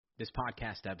This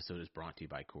podcast episode is brought to you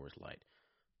by Coors Light.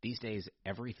 These days,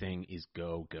 everything is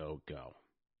go, go, go.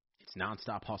 It's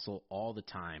nonstop hustle all the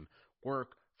time.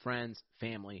 Work, friends,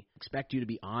 family expect you to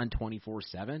be on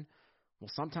 24/7. Well,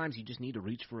 sometimes you just need to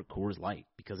reach for a Coors Light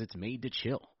because it's made to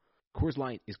chill. Coors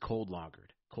Light is cold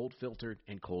lagered, cold filtered,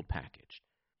 and cold packaged.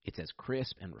 It's as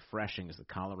crisp and refreshing as the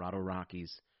Colorado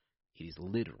Rockies. It is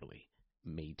literally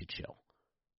made to chill.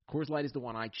 Coors Light is the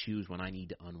one I choose when I need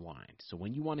to unwind. So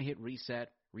when you want to hit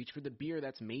reset, reach for the beer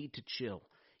that's made to chill.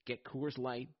 Get Coors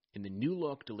Light in the new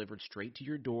look delivered straight to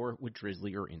your door with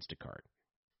Drizzly or Instacart.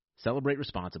 Celebrate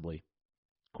responsibly.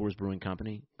 Coors Brewing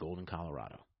Company, Golden,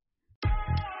 Colorado.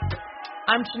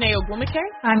 I'm Shanae Ogwumike.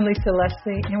 I'm Lisa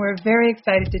Leslie, and we're very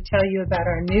excited to tell you about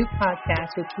our new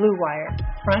podcast with Blue Wire,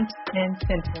 Front and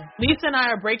Center. Lisa and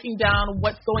I are breaking down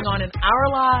what's going on in our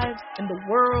lives, in the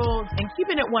world, and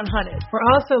keeping it 100. We're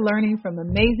also learning from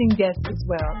amazing guests as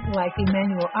well, like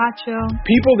Emmanuel Acho.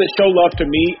 People that show love to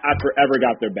me, I forever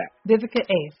got their back. Vivica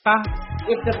A. Fox.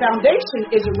 If the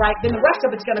foundation isn't right, then the rest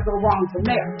of it's going to go wrong from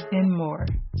there. And more.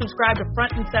 Subscribe to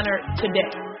Front and Center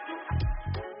today.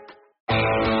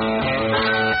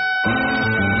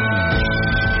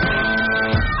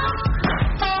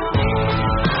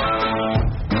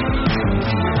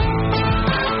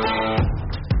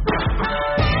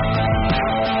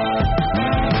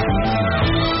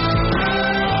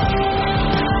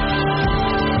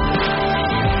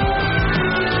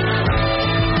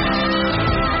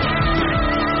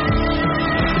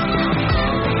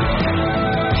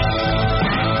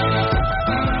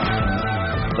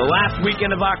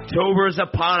 Weekend of October is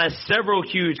upon us. Several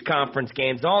huge conference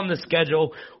games on the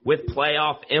schedule with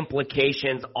playoff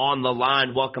implications on the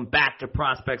line. Welcome back to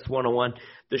Prospects 101,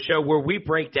 the show where we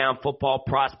break down football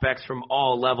prospects from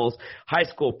all levels, high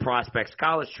school prospects,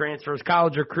 college transfers,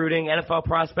 college recruiting, NFL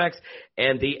prospects,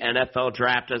 and the NFL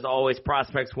draft. As always,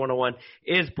 Prospects 101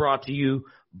 is brought to you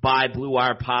by Blue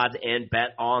Wire Pods and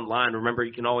Bet Online. Remember,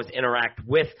 you can always interact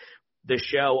with the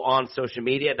show on social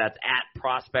media. That's at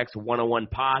Prospects 101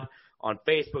 Pod. On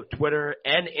Facebook, Twitter,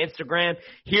 and Instagram.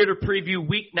 Here to preview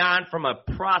Week 9 from a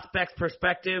prospect's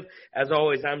perspective. As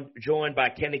always, I'm joined by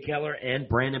Kenny Keller and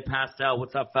Brandon Pastel.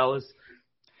 What's up, fellas?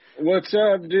 What's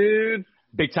up, dude?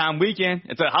 Big time weekend.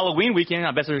 It's a Halloween weekend.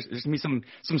 I bet there's going to be some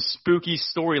spooky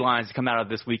storylines to come out of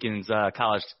this weekend's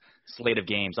college slate of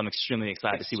games. I'm extremely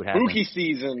excited to see what happens. Spooky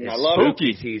season. It's I love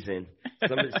spooky it. season.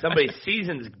 Somebody's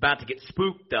season's about to get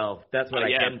spooked, though. That's what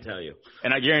I can tell you.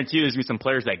 And I guarantee you there's going to be some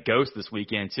players that ghost this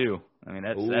weekend, too. I mean,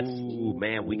 Ooh,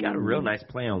 man, we got a real nice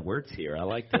play on words here. I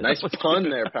like that. Nice pun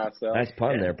there, Pascal. Nice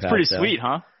pun there, Pascal. It's pretty sweet,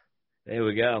 huh? There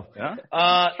we go. Yeah?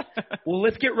 Well,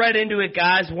 let's get right into it,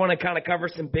 guys. Want to kind of cover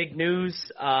some big news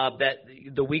that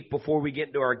the week before we get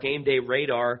into our game day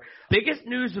radar. Biggest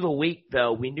news of the week,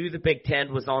 though, we knew the Big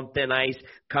Ten was on thin ice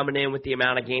coming in with the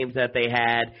amount of games that they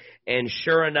had. And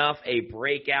sure enough, a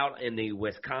breakout in the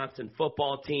Wisconsin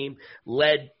football team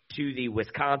led to the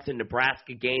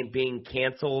Wisconsin-Nebraska game being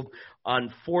canceled.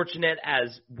 Unfortunate,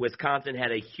 as Wisconsin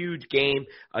had a huge game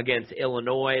against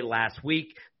Illinois last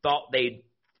week. Thought they'd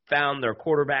found their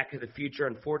quarterback of the future.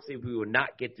 Unfortunately, we would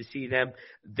not get to see them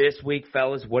this week,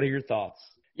 fellas. What are your thoughts?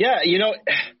 Yeah,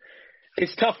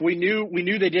 it's tough. We knew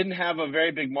they didn't have a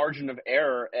very big margin of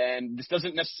error, and this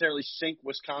doesn't necessarily sink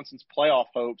Wisconsin's playoff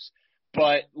hopes.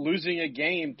 But losing a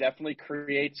game definitely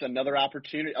creates another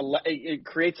opportunity. It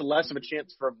creates less of a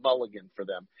chance for a mulligan for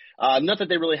them. Not that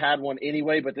they really had one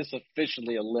anyway, but this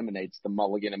officially eliminates the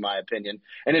mulligan, in my opinion.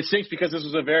 And it stinks because this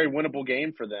was a very winnable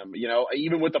game for them.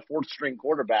 Even with the fourth-string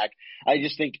quarterback, I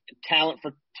just think talent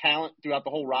throughout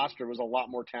the whole roster was a lot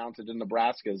more talented than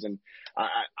Nebraska's, and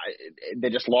they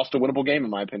just lost a winnable game, in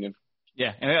my opinion.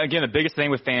 Yeah, and again, the biggest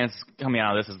thing with fans coming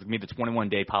out of this is going to be the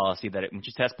 21-day policy that when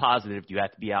you test positive, you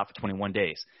have to be out for 21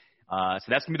 days. So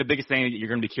that's going to be the biggest thing that you're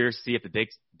going to be curious to see if the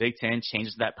Big Ten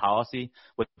changes that policy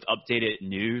with updated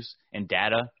news and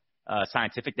data,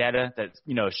 scientific data that's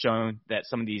shown that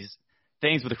some of these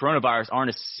things with the coronavirus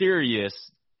aren't as serious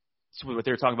to what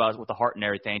they were talking about with the heart and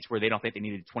everything, to where they don't think they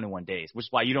needed 21 days, which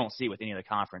is why you don't see it with any other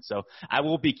conference. So I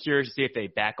will be curious to see if they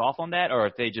back off on that or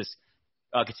if they just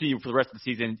continue for the rest of the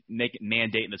season, make it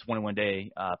mandate in the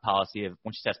 21-day policy of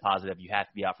once you test positive, you have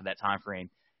to be out for that time frame.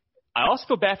 I also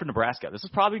feel bad for Nebraska. This is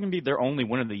probably going to be their only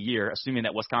win of the year, assuming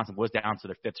that Wisconsin was down to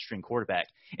their fifth-string quarterback.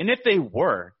 And if they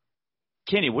were,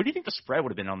 Kenny, what do you think the spread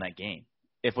would have been on that game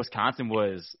if Wisconsin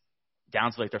was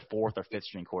down to like their fourth or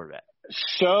fifth-string quarterback?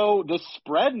 So the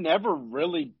spread never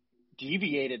really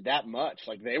deviated that much.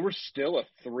 Like, they were still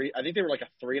I think they were like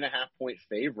a 3.5 point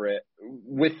favorite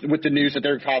with the news that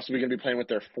they're possibly going to be playing with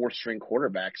their fourth string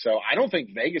quarterback. So I don't think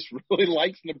Vegas really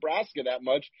likes Nebraska that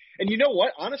much. And you know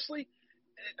what? Honestly,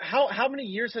 how many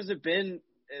years has it been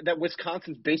that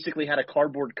Wisconsin's basically had a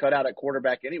cardboard cutout at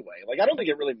quarterback anyway? Like, I don't think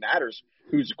it really matters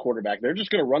who's the quarterback. They're just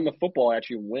going to run the football at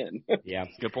you and win. Yeah.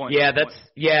 Good point. Yeah,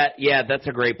 that's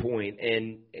a great point.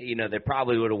 And, they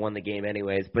probably would have won the game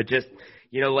anyways. But just,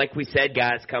 like we said,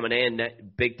 guys, coming in,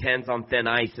 Big Ten's on thin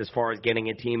ice as far as getting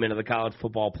a team into the college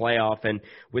football playoff. And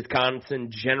Wisconsin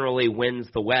generally wins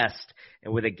the West.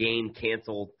 And with a game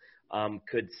canceled,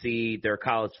 could see their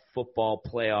college football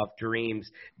playoff dreams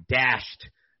dashed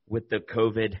with the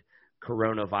COVID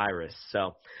coronavirus.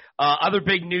 So, other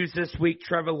big news this week,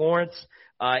 Trevor Lawrence,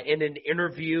 in an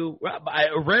interview,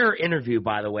 a rare interview,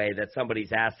 by the way, that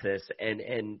somebody's asked this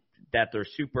and that they're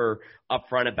super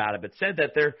upfront about it, but said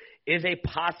that there is a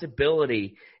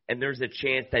possibility and there's a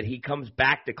chance that he comes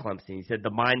back to Clemson. He said the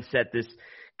mindset this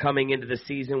coming into the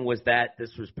season was that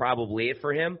this was probably it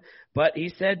for him, but he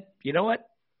said, you know what?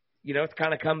 It's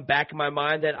kind of come back in my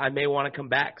mind that I may want to come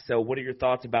back. So what are your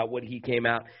thoughts about what he came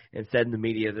out and said in the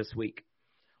media this week?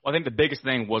 Well, I think the biggest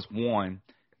thing was, one,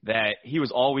 that he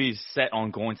was always set on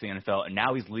going to the NFL, and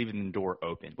now he's leaving the door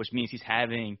open, which means he's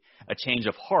having a change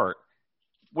of heart,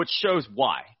 which shows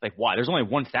why. Like, why? There's only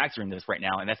one factor in this right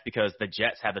now, and that's because the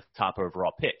Jets have the top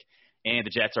overall pick, and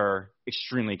the Jets are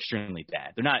extremely, extremely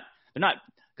bad. They're not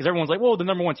because everyone's like, well, the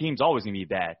number one team's always going to be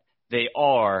bad. They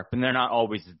are, but they're not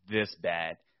always this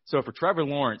bad. So for Trevor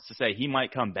Lawrence to say he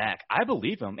might come back, I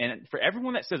believe him. And for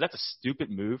everyone that says that's a stupid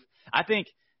move, I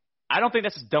don't think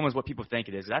that's as dumb as what people think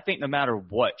it is. I think no matter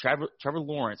what, Trevor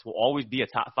Lawrence will always be a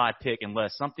top 5 pick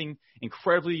unless something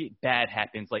incredibly bad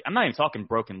happens. Like, I'm not even talking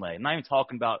broken leg. I'm not even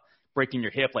talking about breaking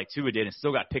your hip like Tua did and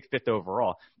still got picked 5th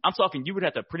overall. I'm talking you would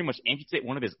have to pretty much amputate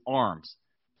one of his arms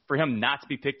for him not to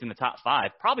be picked in the top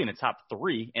 5, probably in the top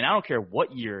 3, and I don't care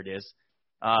what year it is.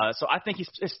 So I think his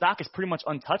stock is pretty much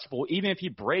untouchable. Even if he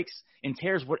breaks and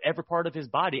tears whatever part of his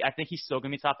body, I think he's still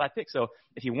going to be top 5 pick. So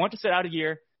if he wants to sit out a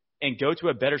year and go to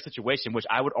a better situation, which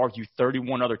I would argue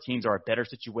 31 other teams are a better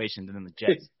situation than the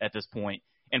Jets at this point,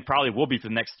 and probably will be for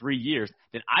the next 3 years,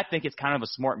 then I think it's kind of a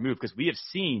smart move because we have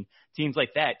seen teams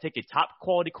like that take a top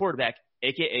quality quarterback,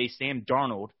 a.k.a. Sam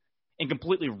Darnold, and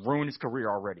completely ruin his career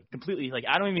already. Completely. Like,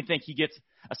 I don't even think he gets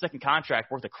a second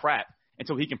contract worth of crap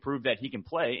until he can prove that he can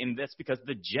play, and that's because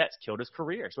the Jets killed his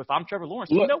career. So if I'm Trevor Lawrence,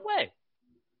 no way.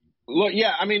 Look,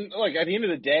 yeah, I mean, look, at the end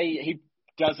of the day, he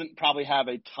doesn't probably have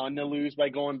a ton to lose by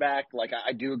going back. Like,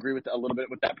 I do agree with a little bit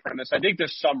with that premise. I think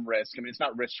there's some risk. I mean, it's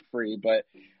not risk-free, but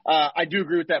I do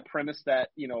agree with that premise that,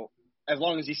 as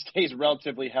long as he stays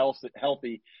relatively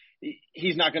healthy,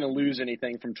 he's not going to lose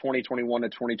anything from 2021 to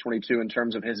 2022 in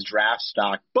terms of his draft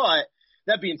stock. But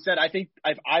that being said, I think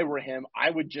if I were him, I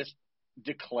would just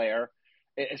declare,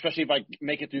 especially if I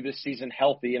make it through this season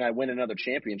healthy and I win another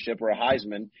championship or a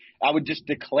Heisman, I would just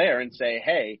declare and say,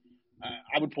 hey,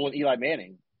 I would pull an Eli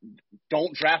Manning.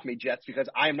 Don't draft me, Jets, because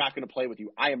I am not going to play with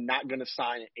you. I am not going to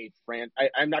sign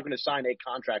I'm not going to sign a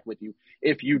contract with you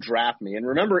if you draft me. And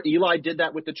remember, Eli did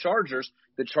that with the Chargers.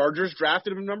 The Chargers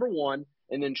drafted him number 1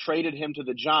 and then traded him to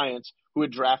the Giants, who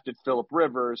had drafted Phillip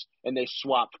Rivers, and they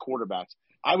swapped quarterbacks.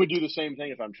 I would do the same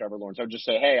thing if I'm Trevor Lawrence. I would just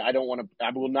say, hey, I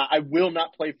will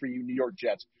not play for you, New York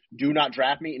Jets. Do not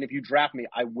draft me, and if you draft me,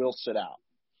 I will sit out.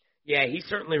 Yeah, he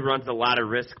certainly runs a lot of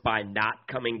risk by not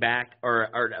coming back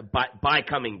or by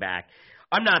coming back.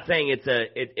 I'm not saying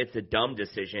it's a dumb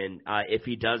decision if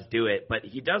he does do it, but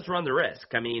he does run the risk.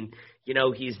 I mean,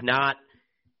 he's not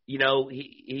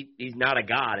he's not a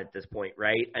god at this point,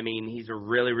 right? I mean, he's a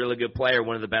really, really good player,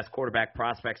 one of the best quarterback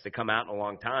prospects to come out in a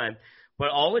long time. But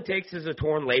all it takes is a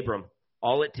torn labrum.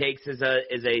 All it takes is a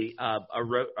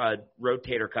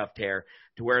rotator cuff tear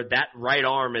to where that right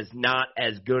arm is not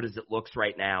as good as it looks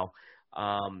right now.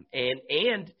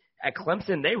 And at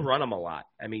Clemson, they run them a lot.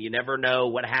 I mean, you never know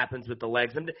what happens with the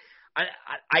legs. And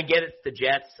I get it's the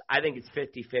Jets. I think it's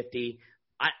 50-50.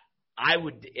 I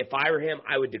would, if I were him,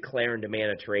 I would declare and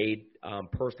demand a trade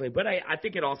personally. But I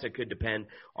think it also could depend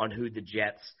on who the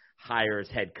Jets hire as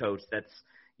head coach. That's,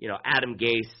 Adam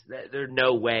Gase. There's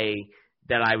no way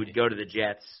that I would go to the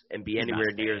Jets and be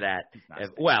anywhere near that.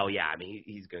 Well, yeah, I mean,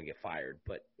 he's going to get fired,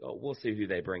 but we'll see who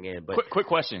they bring in. But quick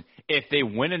question. If they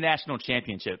win a national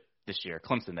championship this year,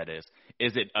 Clemson that is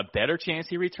it a better chance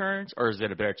he returns or is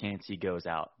it a better chance he goes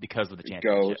out because of the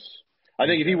championship? He goes. I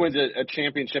think if he wins a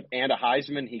championship and a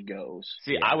Heisman, he goes.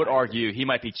 See, yeah. I would argue he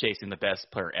might be chasing the best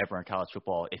player ever in college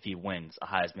football if he wins a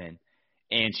Heisman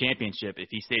and championship. If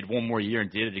he stayed one more year and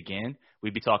did it again,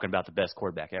 we'd be talking about the best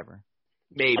quarterback ever.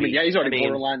 Maybe. I mean, yeah, he's already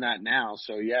borderline that now,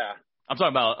 so yeah. I'm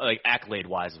talking about like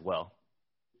accolade-wise as well.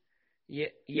 Yeah.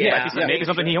 Maybe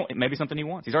something he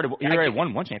wants. He already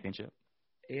won one championship.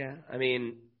 Yeah, I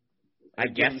mean, I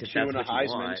guess if that's what you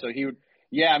want. So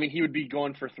Yeah, I mean, he would be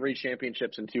going for 3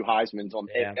 championships and 2 Heismans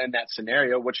in that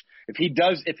scenario, which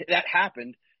if that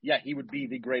happened, yeah, he would be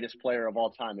the greatest player of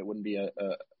all time. It wouldn't be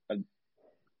a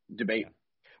debate.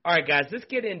 All right, guys, let's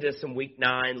get into some Week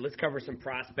 9. Let's cover some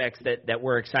prospects that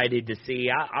we're excited to see.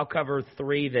 I'll cover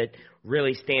 3 that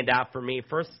really stand out for me.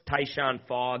 First, Tyshawn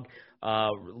Fogg,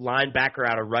 linebacker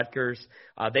out of Rutgers.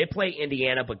 They play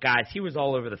Indiana, but, guys, he was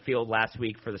all over the field last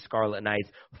week for the Scarlet Knights.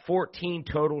 14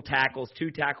 total tackles, 2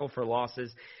 tackle for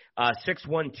losses. 6'1",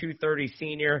 230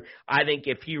 senior. I think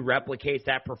if he replicates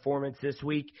that performance this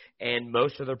week and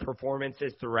most of the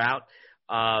performances throughout,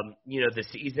 the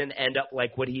season end up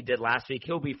like what he did last week,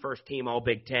 he'll be first team All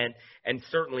Big Ten and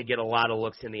certainly get a lot of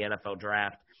looks in the NFL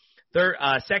draft.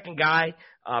 Second guy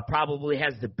probably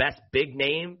has the best big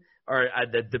name or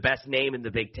the best name in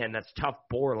the Big Ten. That's Tuf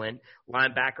Borland,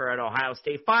 linebacker at Ohio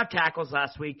State. 5 tackles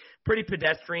last week, pretty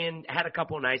pedestrian, had a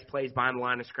couple of nice plays behind the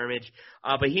line of scrimmage.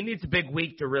 But he needs a big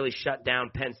week to really shut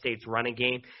down Penn State's running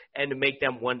game and to make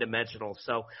them one-dimensional.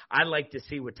 So I'd like to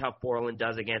see what Tuf Borland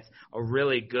does against a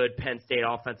really good Penn State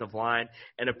offensive line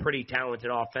and a pretty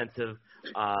talented offensive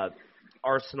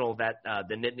arsenal that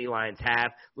the Nittany Lions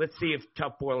have. Let's see if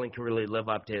Tuf Borland can really live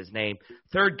up to his name.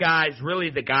 Third guy is really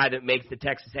the guy that makes the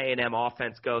Texas A&M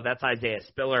offense go. That's Isaiah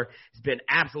Spiller. He's been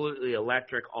absolutely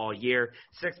electric all year.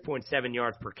 6.7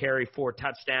 yards per carry, 4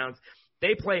 touchdowns.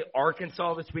 They play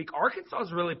Arkansas this week. Arkansas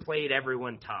has really played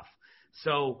everyone tough.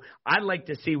 So I'd like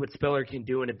to see what Spiller can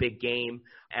do in a big game,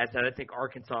 as I think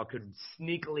Arkansas could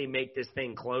sneakily make this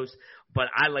thing close. But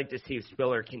I'd like to see if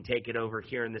Spiller can take it over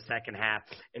here in the second half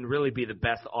and really be the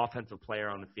best offensive player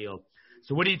on the field.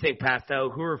 So what do you think, Pasto?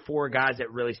 Who are 4 guys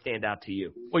that really stand out to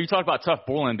you? Well, you talk about Tuf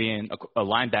Borland being a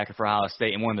linebacker for Ohio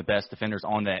State and one of the best defenders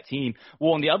on that team.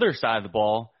 Well, on the other side of the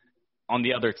ball, on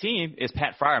the other team, is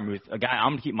Pat Freiermuth, a guy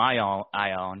I'm going to keep my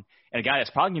eye on, and a guy that's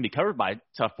probably going to be covered by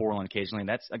Tuf Borland occasionally. And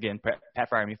that's, again, Pat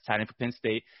Freiermuth, tight end for Penn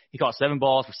State. He caught 7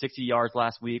 balls for 60 yards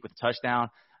last week with a touchdown.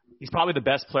 He's probably the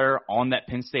best player on that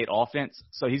Penn State offense.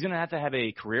 So he's going to have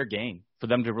a career game for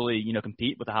them to really,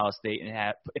 compete with Ohio State.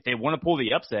 And if they want to pull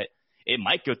the upset, it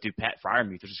might go through Pat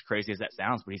Freiermuth, which is crazy as that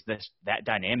sounds, but he's that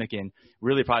dynamic and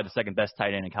really probably the second best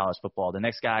tight end in college football. The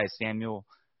next guy is Samuel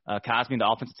Cosmi, the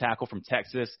offensive tackle from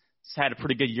Texas. He's had a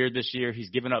pretty good year this year.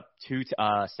 He's given up 2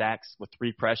 sacks with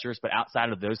 3 pressures, but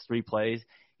outside of those 3 plays,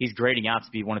 he's grading out to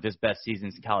be one of his best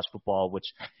seasons in college football,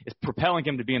 which is propelling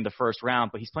him to be in the first round.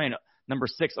 But he's playing number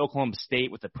 6 Oklahoma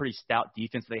State with a pretty stout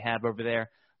defense they have over there.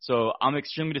 So I'm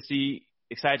extremely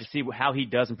excited to see how he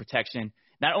does in protection,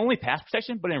 not only pass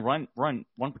protection, but in run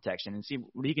protection, and see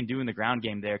what he can do in the ground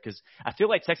game there, because I feel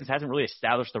like Texas hasn't really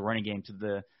established the running game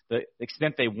to the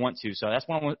extent they want to. So that's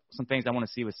some things I want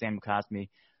to see with Samuel Cosmi.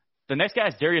 The next guy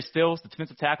is Darius Stills, the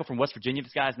defensive tackle from West Virginia.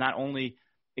 This guy is not only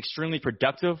extremely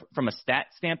productive from a stat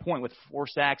standpoint with 4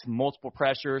 sacks, multiple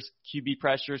pressures,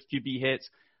 QB hits.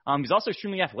 He's also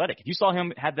extremely athletic. If you saw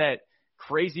him have that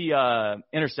crazy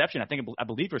interception, I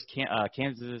believe it was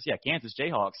Kansas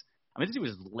Jayhawks. I mean, this dude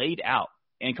was laid out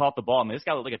and caught the ball. I mean, this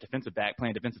guy looked like a defensive back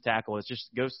playing defensive tackle. It just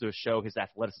goes to show his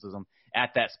athleticism at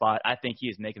that spot. I think he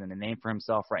is making a name for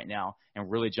himself right now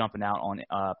and really jumping out on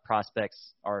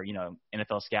prospects or,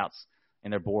 NFL scouts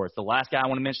and their boards. The last guy I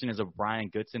want to mention is O'Brien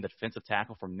Goodson, the defensive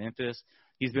tackle from Memphis.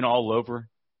 He's been all over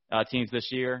teams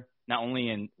this year, not only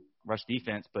in rush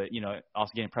defense, but,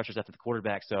 also getting pressures after the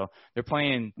quarterback. So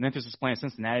Memphis is playing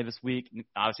Cincinnati this week.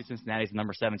 Obviously, Cincinnati is the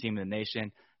number 7 team in the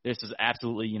nation. This is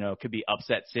absolutely, could be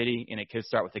upset city, and it could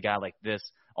start with a guy like this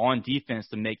on defense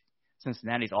to make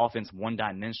Cincinnati's offense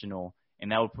one-dimensional,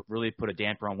 and that would really put a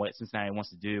damper on what Cincinnati wants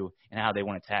to do and how they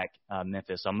want to attack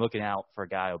Memphis. So I'm looking out for a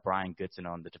guy, O'Brien Goodson,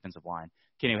 on the defensive line.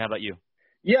 Kenny, how about you?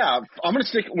 Yeah, I'm going to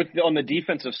stick on the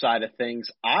defensive side of things.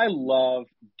 I love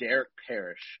Derek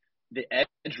Parrish, the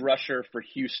edge rusher for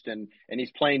Houston, and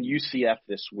he's playing UCF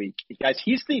this week. Guys,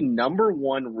 he's the number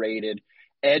 1 rated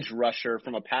edge rusher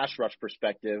from a pass rush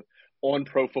perspective on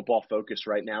Pro Football Focus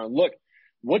right now. And look,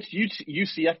 what's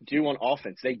UCF do on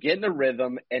offense? They get in a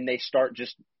rhythm and they start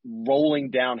just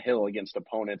rolling downhill against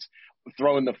opponents,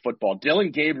 throwing the football.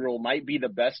 Dylan Gabriel might be the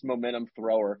best momentum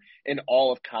thrower in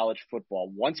all of college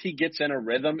football. Once he gets in a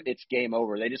rhythm, it's game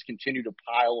over. They just continue to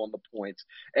pile on the points.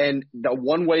 And the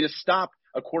one way to stop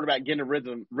a quarterback getting a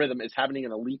rhythm is having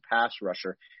an elite pass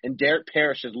rusher. And Derek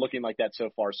Parrish is looking like that so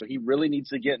far. So he really needs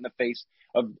to get in the face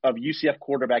of UCF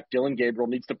quarterback Dylan Gabriel,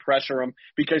 needs to pressure him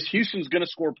because Houston's going to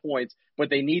score points, but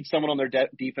they need someone on their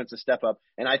defense to step up.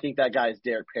 And I think that guy is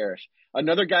Derek Parrish.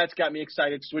 Another guy that's got me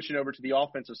excited switching over to the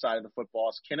offensive side of the football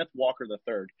is Kenneth Walker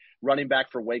III, running back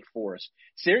for Wake Forest.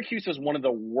 Syracuse has one of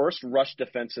the worst rush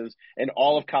defenses in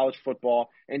all of college football,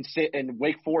 and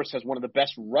Wake Forest has one of the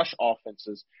best rush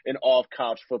offenses in all of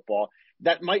college football.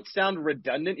 That might sound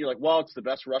redundant. You're like, well, it's the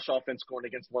best rush offense going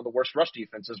against one of the worst rush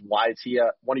defenses. Why is he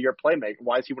one of your playmakers?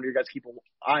 Why is he one of your guys to keep an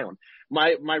eye on?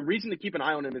 My reason to keep an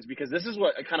eye on him is because this is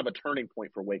kind of a turning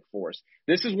point for Wake Forest.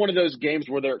 This is one of those games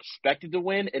where they're expected to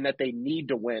win and that they need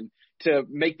to win to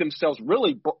make themselves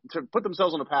to put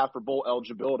themselves on a path for bowl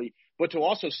eligibility, but to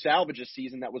also salvage a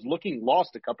season that was looking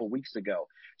lost a couple weeks ago.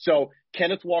 So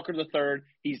Kenneth Walker III,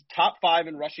 he's top 5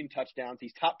 in rushing touchdowns.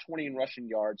 He's top 20 in rushing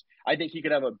yards. I think he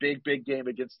could have a big game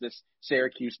against this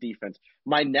Syracuse defense.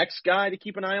 My next guy to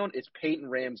keep an eye on is Peyton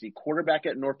Ramsey, quarterback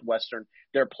at Northwestern.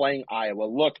 They're playing Iowa.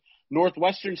 Look,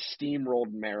 Northwestern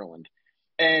steamrolled Maryland.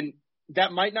 And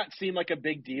that might not seem like a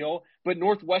big deal, but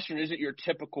Northwestern isn't your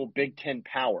typical Big Ten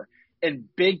power. And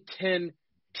Big Ten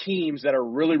teams that are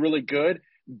really, really good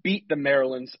beat the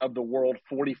Marylands of the world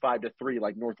 45-3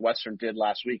 like Northwestern did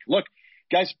last week. Look,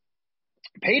 guys,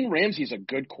 Peyton Ramsey's a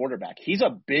good quarterback. He's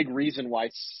a big reason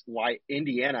why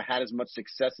Indiana had as much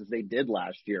success as they did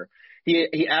last year.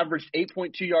 He averaged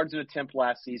 8.2 yards an attempt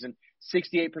last season,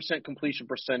 68% completion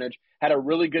percentage, had a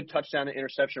really good touchdown to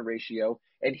interception ratio,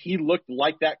 and he looked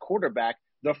like that quarterback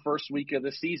the first week of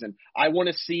the season. I want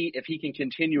to see if he can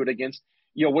continue it against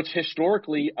what's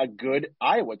historically a good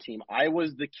Iowa team.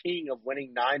 Iowa's the king of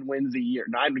winning 9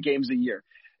 games a year.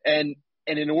 And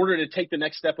in order to take the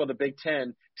next step of the Big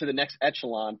Ten to the next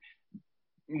echelon,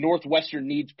 Northwestern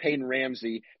needs Peyton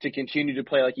Ramsey to continue to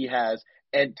play like he has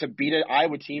and to beat an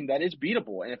Iowa team that is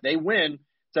beatable. And if they win,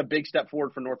 it's a big step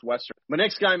forward for Northwestern. My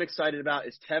next guy I'm excited about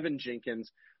is Tevin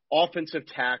Jenkins, offensive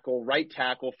tackle, right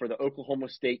tackle for the Oklahoma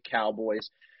State Cowboys.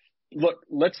 Look,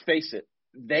 let's face it.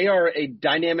 They are a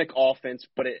dynamic offense,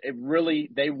 but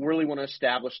they really want to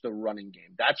establish the running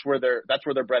game. That's where their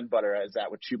bread and butter is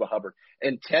at with Chuba Hubbard.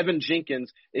 And Tevin Jenkins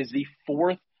is the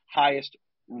 4th highest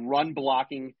run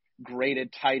blocking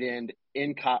graded tight end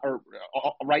or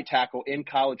right tackle in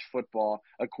college football,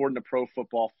 according to Pro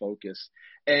Football Focus.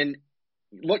 And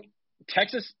look,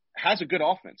 Texas has a good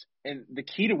offense, and the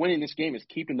key to winning this game is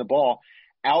keeping the ball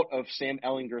out of Sam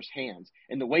Ehlinger's hands.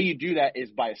 And the way you do that is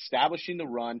by establishing the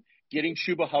run, getting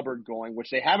Chuba Hubbard going,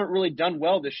 which they haven't really done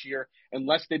well this year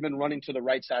unless they've been running to the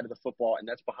right side of the football, and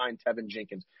that's behind Tevin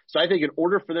Jenkins. So I think in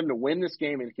order for them to win this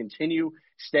game and continue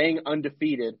staying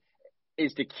undefeated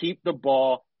is to keep the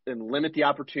ball and limit the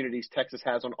opportunities Texas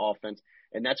has on offense,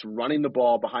 and that's running the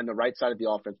ball behind the right side of the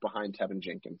offense behind Tevin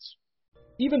Jenkins.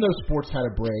 Even though sports had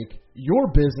a break, your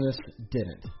business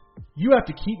didn't. You have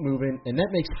to keep moving, and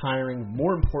that makes hiring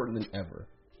more important than ever.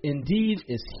 Indeed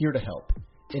is here to help.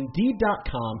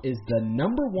 Indeed.com is the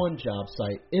 #1 job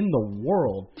site in the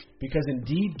world because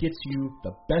Indeed gets you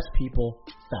the best people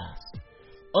fast.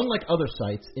 Unlike other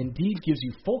sites, Indeed gives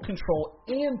you full control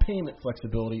and payment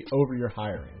flexibility over your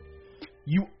hiring.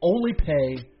 You only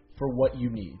pay for what you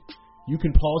need. You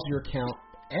can pause your account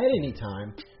at any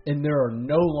time, and there are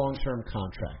no long-term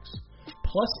contracts.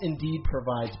 Plus, Indeed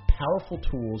provides powerful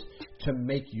tools to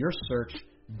make your search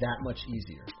that much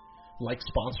easier, like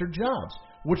sponsored jobs,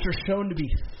 which are shown to be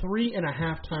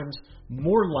 3.5 times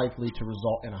more likely to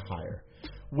result in a hire.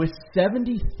 With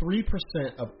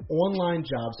 73% of online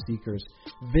job seekers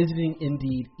visiting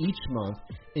Indeed each month,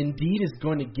 Indeed is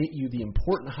going to get you the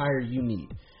important hire you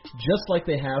need, just like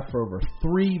they have for over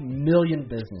 3 million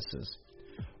businesses.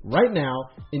 Right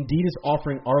now, Indeed is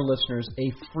offering our listeners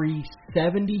a free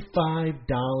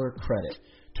 $75 credit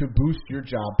to boost your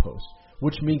job post,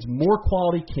 which means more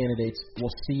quality candidates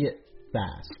will see it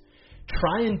fast.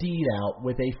 Try Indeed out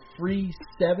with a free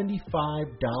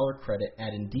 $75 credit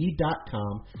at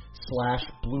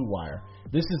Indeed.com/BlueWire.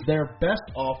 This is their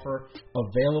best offer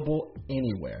available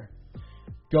anywhere.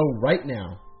 Go right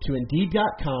now to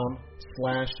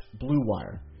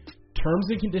Indeed.com/BlueWire. Terms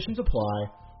and conditions apply.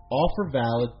 Offer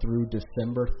valid through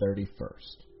December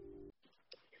 31st.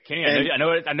 Kenny, I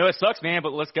know it sucks, man,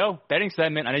 but let's go. Betting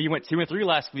segment. I know you went 2-3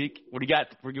 last week. What do you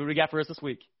got? What do you got for us this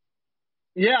week?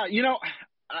 Yeah,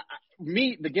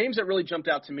 the games that really jumped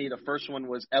out to me, the first one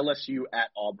was LSU at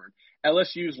Auburn.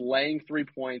 LSU's laying 3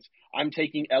 points. I'm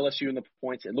taking LSU in the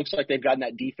points. It looks like they've gotten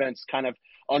that defense kind of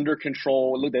under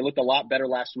control. They looked a lot better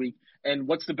last week. And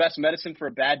what's the best medicine for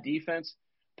a bad defense?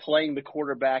 Playing the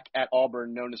quarterback at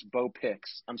Auburn known as Bo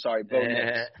Nix.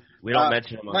 We don't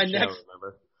mention him on the show,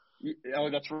 remember? Oh,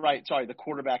 that's right. Sorry, the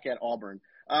quarterback at Auburn.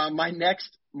 My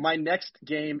next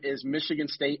game is Michigan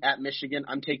State at Michigan.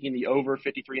 I'm taking the over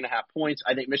 53.5 points.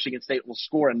 I think Michigan State will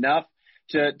score enough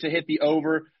to hit the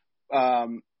over.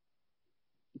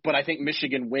 But I think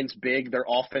Michigan wins big. Their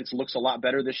offense looks a lot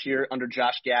better this year under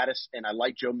Josh Gaddis, and I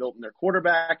like Joe Milton, their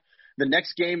quarterback. The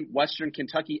next game, Western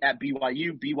Kentucky at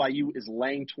BYU. BYU is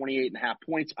laying 28.5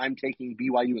 points. I'm taking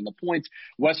BYU in the points.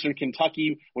 Western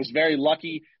Kentucky was very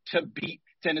lucky to beat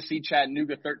Tennessee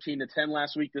Chattanooga 13-10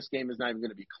 last week. This game is not even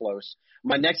going to be close.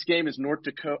 My next game is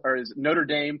Notre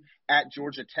Dame at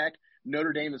Georgia Tech.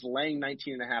 Notre Dame is laying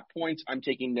 19.5 points. I'm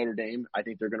taking Notre Dame. I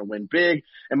think they're going to win big.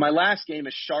 And my last game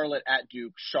is Charlotte at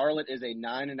Duke. Charlotte is a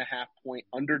 9.5-point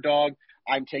underdog.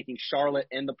 I'm taking Charlotte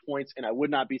and the points, and I would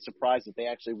not be surprised if they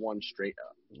actually won straight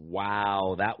up.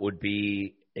 Wow, that would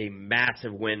be a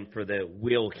massive win for the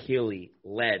Will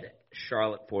Healy-led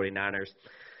Charlotte 49ers.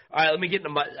 All right, let me get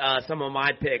into some of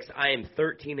my picks. I am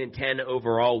 13-10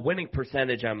 overall. Winning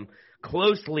percentage, I'm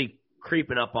closely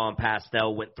creeping up on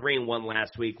Pastel. Went 3-1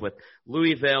 last week with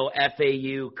Louisville,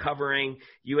 FAU covering,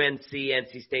 UNC,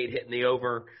 NC State hitting the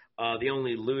over. The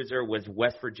only loser was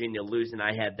West Virginia losing.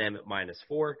 I had them at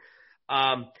 -4.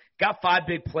 Got 5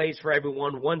 big plays for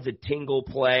everyone. One's a tingle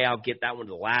play. I'll get that one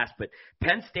to last. But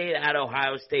Penn State at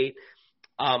Ohio State,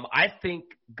 I think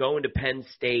going to Penn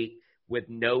State with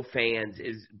no fans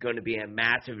is going to be a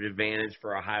massive advantage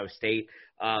for Ohio State.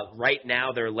 Right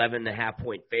now, they're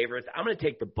 11.5-point favorites. I'm going to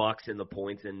take the Bucks in the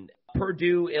points. And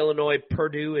Purdue, Illinois,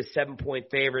 Purdue is 7-point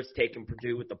favorites, taking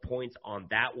Purdue with the points on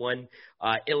that one.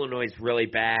 Illinois is really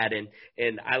bad,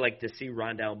 and I like to see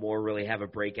Rondale Moore really have a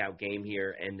breakout game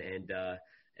here and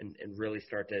really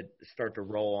start to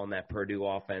roll on that Purdue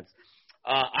offense.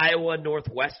 Iowa,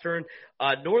 Northwestern.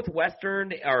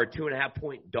 Northwestern are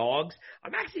 2.5-point dogs.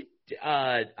 I'm actually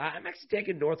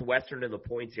taking Northwestern in the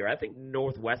points here. I think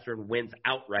Northwestern wins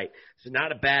outright. So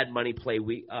not a bad money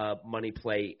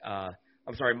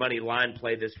line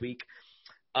play this week.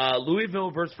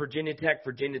 Louisville versus Virginia Tech.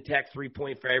 Virginia Tech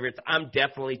 3-point favorites. I'm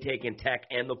definitely taking Tech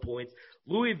and the points.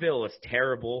 Louisville is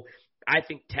terrible. I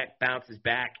think Tech bounces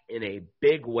back in a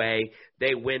big way.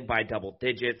 They win by double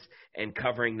digits and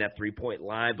covering that 3-point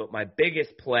line. But my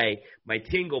biggest play, my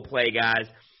tingle play, guys,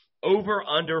 over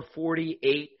under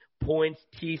 48 points,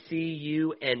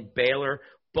 TCU and Baylor.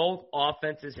 Both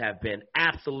offenses have been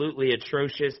absolutely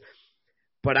atrocious.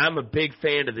 But I'm a big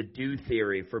fan of the do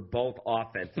theory for both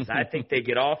offenses. I think they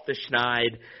get off the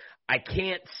schneid. I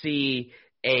can't see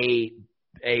a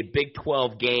Big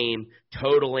 12 game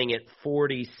totaling at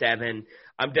 47.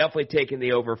 I'm definitely taking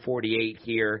the over 48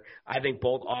 here. I think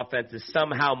both offenses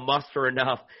somehow muster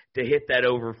enough to hit that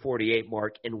over 48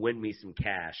 mark and win me some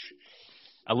cash.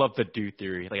 I love the do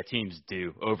theory, like teams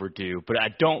overdo, but I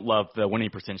don't love the winning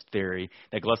percentage theory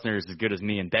that Glessner is as good as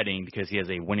me in betting because he has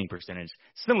a winning percentage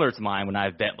similar to mine when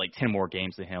I've bet like 10 more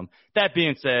games than him. That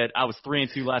being said, I was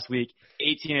 3-2 last week,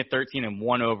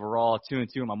 18-13-1 overall, 2-2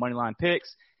 in my money line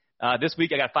picks. This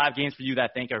week I got 5 games for you that I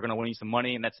think are going to win you some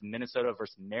money, and that's Minnesota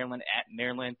versus Maryland at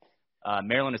Maryland.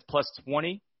 Maryland is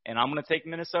 +20, and I'm going to take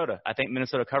Minnesota. I think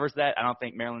Minnesota covers that. I don't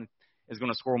think Maryland is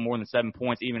going to score more than 7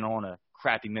 points, even on a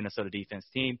crappy Minnesota defense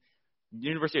team.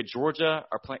 University of Georgia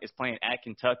is playing at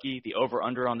Kentucky. The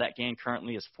over-under on that game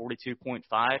currently is 42.5.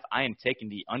 I am taking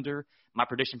the under. My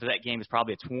prediction for that game is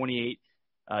probably a 28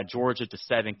 Georgia to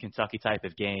 7 Kentucky type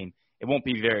of game. It won't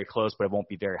be very close, but it won't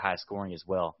be very high scoring as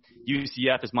well.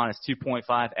 UCF is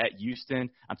 -2.5 at Houston.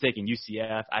 I'm taking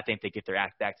UCF. I think they get their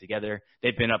act back together.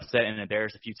 They've been upset and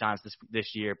embarrassed a few times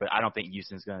this year, but I don't think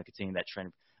Houston's going to continue that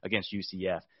trend against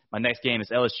UCF. My next game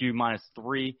is LSU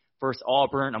 -3 versus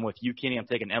Auburn. I'm with you, Kenny. I'm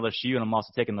taking LSU, and I'm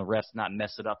also taking the refs not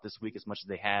mess it up this week as much as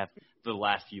they have for the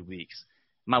last few weeks.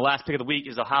 My last pick of the week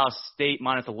is Ohio State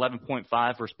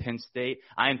 -11.5 versus Penn State.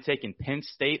 I am taking Penn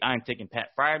State. I am taking Pat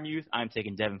Freiermuth. I am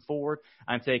taking Devin Ford.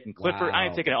 I am taking Clifford. Wow. I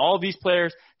am taking all these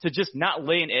players to just not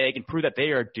lay an egg and prove that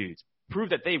they are dudes. Prove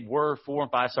that they were 4-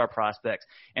 and 5-star prospects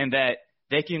and that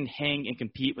they can hang and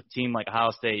compete with a team like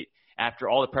Ohio State after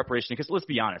all the preparation. Because let's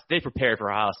be honest, they prepared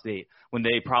for Ohio State when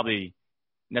they probably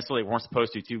necessarily weren't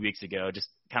supposed to 2 weeks ago, just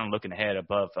kind of looking ahead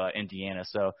above Indiana.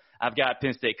 So I've got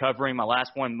Penn State covering. My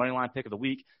last one, moneyline pick of the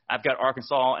week, I've got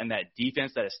Arkansas and that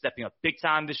defense that is stepping up big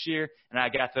time this year, and I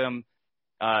got them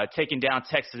taking down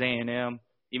Texas A&M.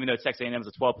 Even though Texas A&M is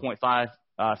a 12.5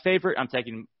 favorite, I'm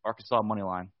taking Arkansas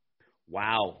moneyline.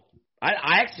 Wow.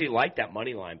 I actually like that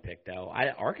money line pick, though.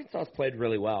 Arkansas's played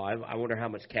really well. I wonder how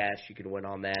much cash you can win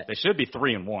on that. They should be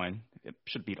 3-1. It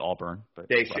should beat Auburn, but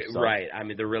they should, right. I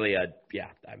mean, they're really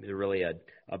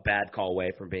a bad call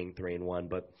away from being 3-1.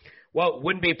 But well, it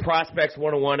wouldn't be Prospects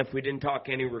 101 if we didn't talk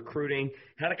any recruiting.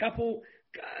 Had a couple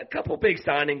big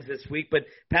signings this week. But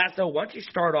Pasto, why don't you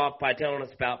start off by telling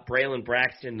us about Braylon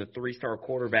Braxton, the 3-star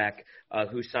quarterback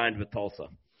who signed with Tulsa?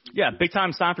 Yeah,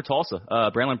 big-time sign for Tulsa.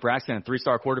 Braylon Braxton, a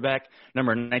 3-star quarterback,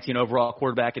 number 19 overall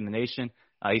quarterback in the nation.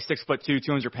 He's 6'2",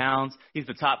 200 pounds. He's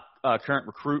the top current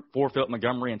recruit for Philip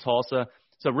Montgomery in Tulsa.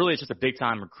 So really, it's just a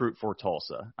big-time recruit for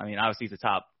Tulsa. I mean, obviously, he's a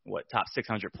top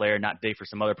 600 player, not big for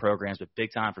some other programs, but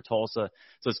big-time for Tulsa.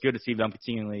 So it's good to see them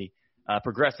continually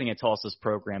progressing in Tulsa's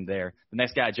program there. The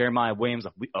next guy, Jeremiah Williams,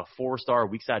 a 4-star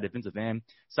weak-side defensive end,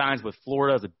 signs with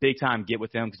Florida. Is a big-time get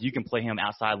with him because you can play him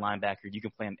outside linebacker. You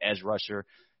can play him edge rusher.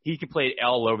 He can play it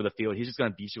all over the field. He's just going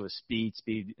to beat you with speed.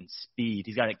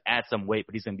 He's got to add some weight,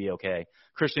 but he's going to be okay.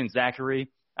 Christian Zachary,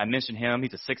 I mentioned him.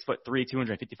 He's a 6'3",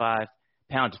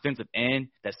 255-pound defensive end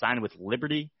that signed with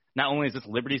Liberty. Not only is this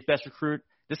Liberty's best recruit,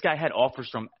 this guy had offers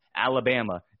from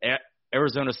Alabama,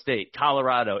 Arizona State,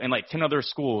 Colorado, and like 10 other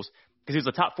schools because he was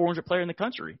a top 400 player in the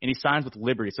country, and he signs with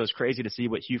Liberty. So it's crazy to see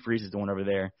what Hugh Freeze is doing over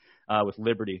there with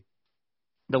Liberty.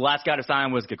 The last guy to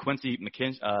sign was Quincy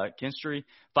McKinstry,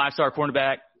 5-star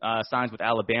cornerback, signs with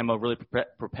Alabama, really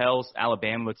propels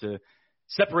Alabama to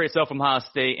separate itself from Ohio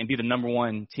State and be the number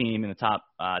one team in the top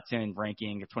 10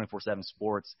 ranking of 24/7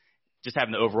 Sports, just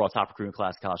having the overall top recruiting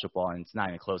class in college football, and it's not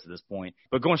even close at this point.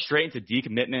 But going straight into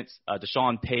decommitments,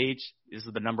 Deshaun Page, this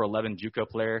is the number 11 JUCO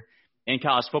player in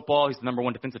college football. He's the number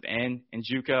 1 defensive end in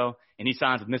JUCO, and he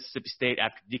signs with Mississippi State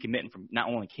after decommitting from not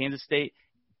only Kansas State,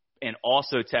 and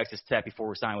also Texas Tech before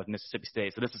we signed with Mississippi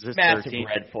State. So this is his third team.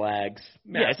 Red flags.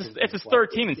 Yeah, it's his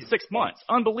third team in 6 months.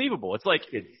 Unbelievable. It's like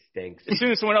it stinks. As soon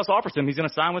as someone else offers him, he's going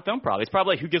to sign with them probably. It's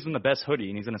probably like who gives him the best hoodie,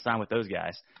 and he's going to sign with those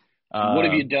guys. What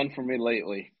have you done for me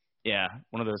lately? Yeah,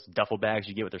 one of those duffel bags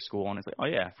you get with their school on. It's like, oh,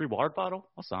 yeah, free water bottle?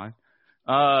 I'll sign.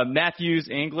 Matthews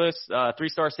Inglis,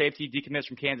 3-star safety, decommits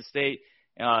from Kansas State.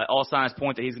 All signs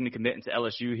point that he's going to be committing to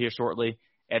LSU here shortly.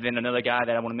 And then another guy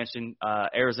that I want to mention,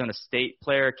 Arizona State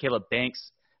player, Caleb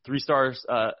Banks, 3-star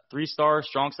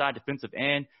strong side defensive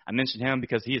end. I mentioned him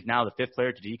because he is now the 5th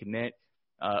player to decommit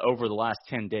over the last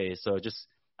 10 days. So just,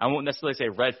 I won't necessarily say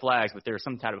red flags, but there's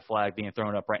some type of flag being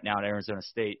thrown up right now at Arizona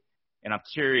State. And I'm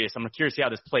curious to see how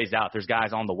this plays out. If there's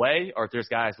guys on the way or if there's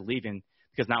guys leaving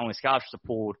because not only scholarships are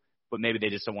pulled, but maybe they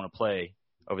just don't want to play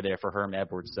over there for Herm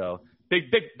Edwards. So big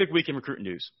week in recruiting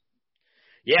news.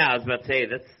 Yeah, I was about to say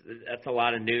that's a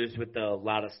lot of news with a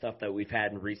lot of stuff that we've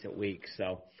had in recent weeks.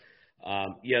 So,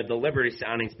 the Liberty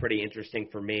signing's pretty interesting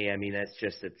for me. I mean,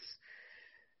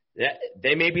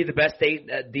 they may be the best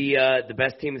the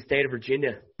best team in the state of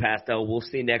Virginia. Pastel, we'll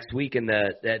see next week in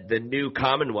the new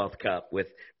Commonwealth Cup with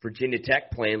Virginia Tech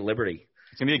playing Liberty.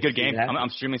 It's gonna be a good game. I'm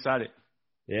extremely excited.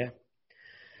 Yeah.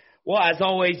 Well, as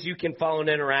always, you can follow and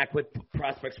interact with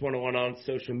Prospects 101 on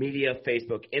social media,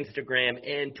 Facebook, Instagram,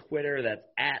 and Twitter. That's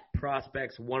at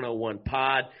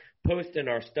Prospects101pod. Posting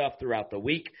our stuff throughout the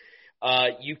week.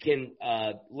 You can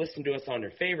listen to us on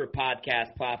your favorite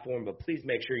podcast platform, but please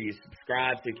make sure you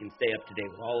subscribe so you can stay up to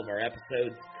date with all of our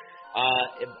episodes.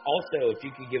 Also, if you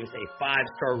could give us a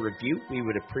 5-star review, we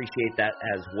would appreciate that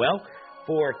as well.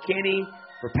 For Kenny,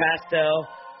 for Pastel,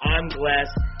 I'm Bless.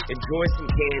 Enjoy some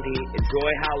candy.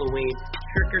 Enjoy Halloween.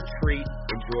 Trick or treat.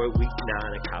 Enjoy week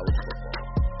 9 of college football.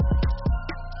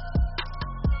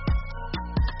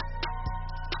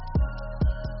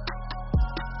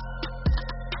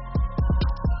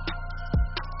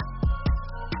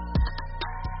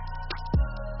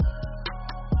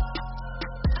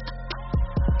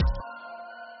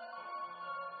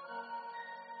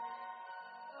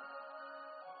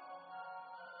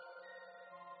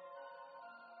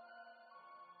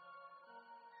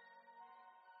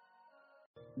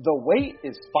 The wait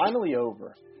is finally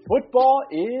over. Football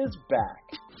is back.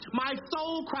 My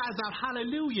soul cries out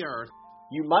hallelujah.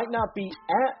 You might not be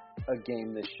at a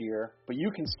game this year, but you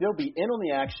can still be in on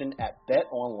the action at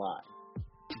BetOnline.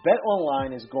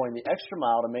 BetOnline is going the extra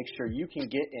mile to make sure you can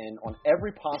get in on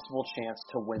every possible chance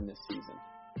to win this season.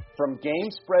 From game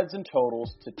spreads and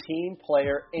totals to team,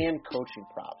 player, and coaching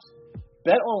props,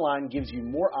 BetOnline gives you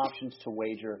more options to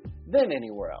wager than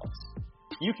anywhere else.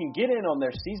 You can get in on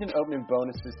their season opening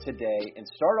bonuses today and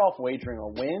start off wagering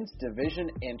on wins, division,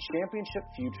 and championship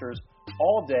futures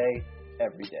all day,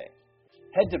 every day.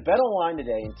 Head to BetOnline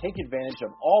today and take advantage of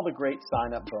all the great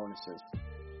sign-up bonuses.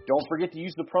 Don't forget to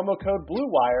use the promo code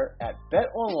BLUEWIRE at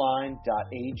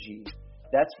betonline.ag.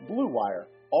 That's BLUEWIRE,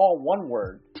 all one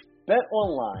word.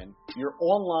 BetOnline, your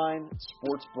online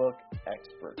sportsbook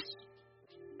experts.